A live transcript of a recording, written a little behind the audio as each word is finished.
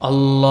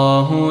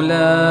الله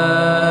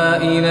لا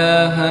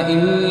إله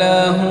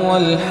إلا هو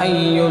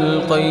الحي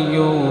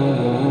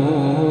القيوم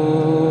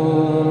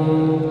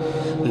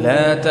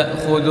لا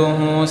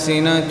تأخذه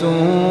سنة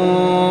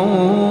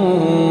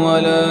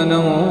ولا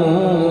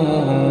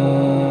نوم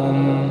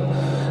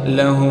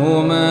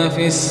له ما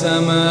في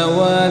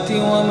السماوات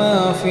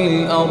وما في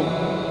الأرض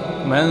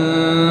من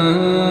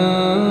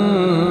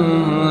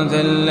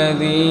ذا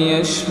الذي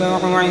يشفع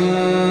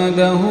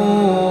عنده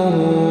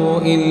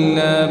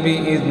إلا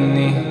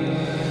بإذنه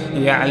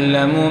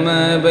يعلم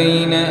ما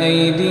بين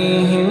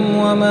أيديهم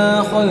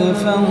وما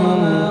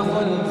خلفهم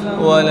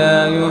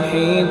ولا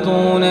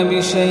يحيطون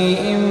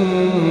بشيء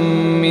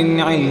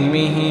من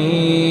علمه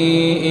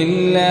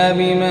إلا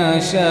بما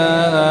شاء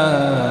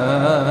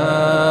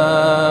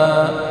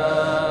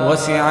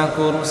وسع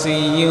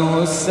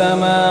كرسيه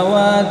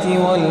السماوات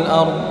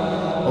والأرض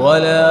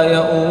ولا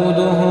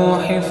يؤوده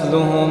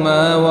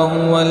حفظهما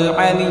وهو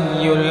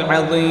العلي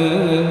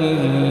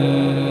العظيم